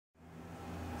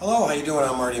Hello, how you doing?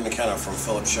 I'm Marty McKenna from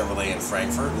Phillips Chevrolet in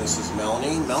Frankfurt. This is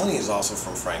Melanie. Melanie is also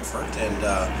from Frankfurt,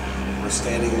 and we're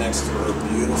standing next to her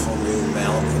beautiful new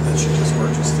Malibu that she just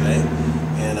purchased today,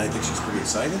 and I think she's pretty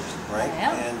excited, right?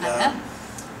 I am.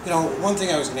 You know, one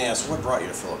thing I was going to ask, what brought you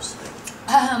to Phillips today?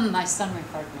 My son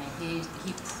referred me.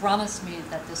 He promised me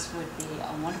that this would be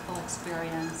a wonderful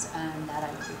experience and that I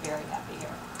would be very happy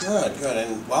here. Good, good.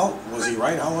 And, well, was he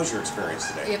right? How was your experience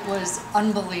today? It was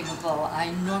unbelievable.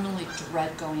 I normally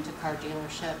dread going to car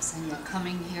dealerships, and you're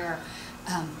coming here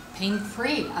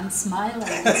pain-free. I'm smiling.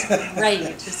 It's great.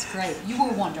 It's great. You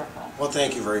were wonderful. Well,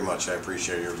 thank you very much. I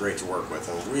appreciate it. You're great to work with,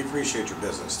 and we appreciate your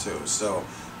business, too. So,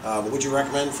 would you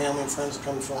recommend family and friends to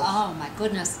come to Phillips? Oh, my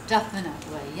goodness,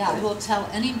 definitely. Yeah, I will tell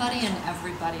anybody and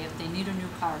everybody if they need a new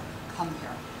car, come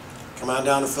here. Come on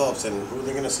down to Phillips, and who are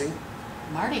they going to see?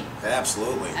 Marty.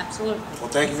 Absolutely. Absolutely. Well,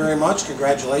 thank you very much.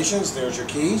 Congratulations. There's your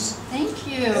keys. Thank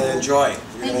you. And enjoy. You're going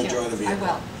to Thank you. enjoy the vehicle.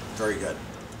 I will. Very good.